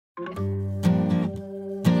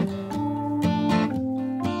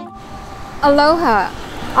Aloha!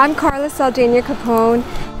 I'm Carla Capone,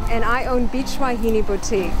 and I own Beach Wahine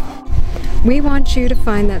Boutique. We want you to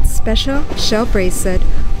find that special shell bracelet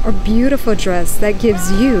or beautiful dress that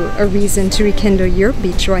gives you a reason to rekindle your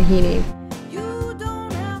beach wahine.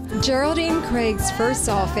 Geraldine Craig's first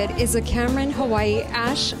outfit is a Cameron Hawaii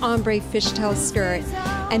ash ombre fishtail skirt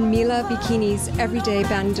and Mila Bikini's everyday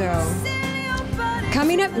bandeau.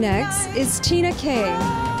 Coming up next is Tina K,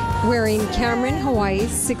 wearing Cameron Hawaii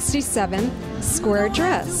 67 square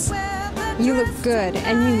dress. You look good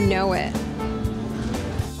and you know it.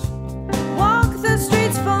 Walk the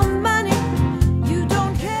streets for money. You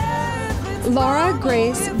don't care. Laura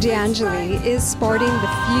Grace DeAngeli is sporting the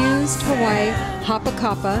fused Hawaii Hapa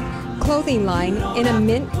Kappa clothing line in a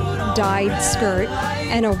mint dyed skirt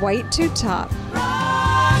and a white tube top.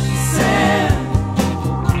 Roxanne,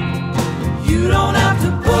 you don't have to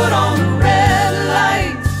put on the red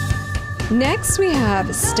light. Next we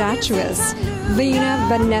have statuist Liana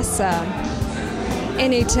Vanessa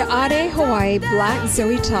in a Te'ade Hawaii black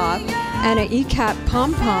Zoe top and a E-cap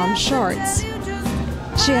pom-pom shorts.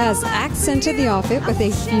 She has accented the outfit with a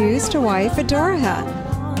fused Hawaii fedora hat.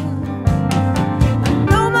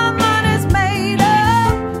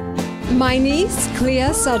 My niece,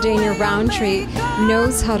 Clea Saldana Roundtree,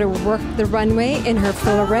 knows how to work the runway in her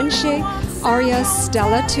Florence Aria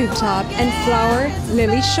Stella tube top and flower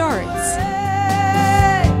lily shorts.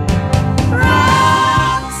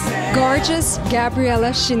 Gorgeous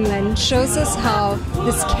Gabriella Shinlin shows us how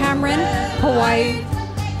this Cameron Hawaii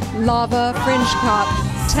lava fringe crop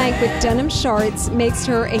tank with denim shorts makes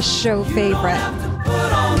her a show favorite.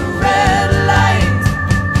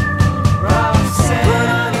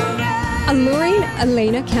 Alluring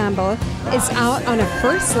Elena Campbell is out on a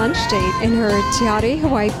first lunch date in her Te'ade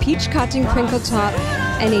Hawaii peach cotton crinkle top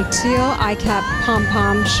and a teal I-cap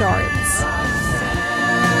pom-pom shorts.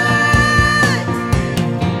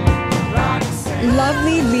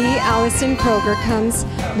 Lovely Lee Allison Kroger comes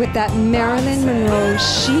with that Marilyn Monroe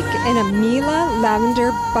chic in a Mila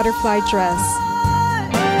lavender butterfly dress.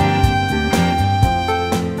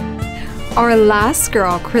 Our last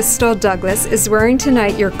girl, Crystal Douglas, is wearing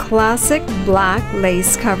tonight your classic black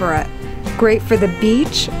lace cover-up. Great for the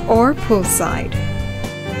beach or poolside.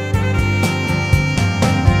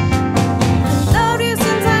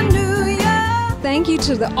 Thank you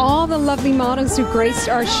to all the lovely models who graced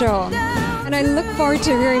our show. And I look forward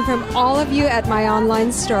to hearing from all of you at my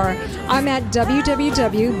online store. I'm at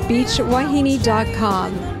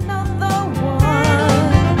www.beachwahine.com.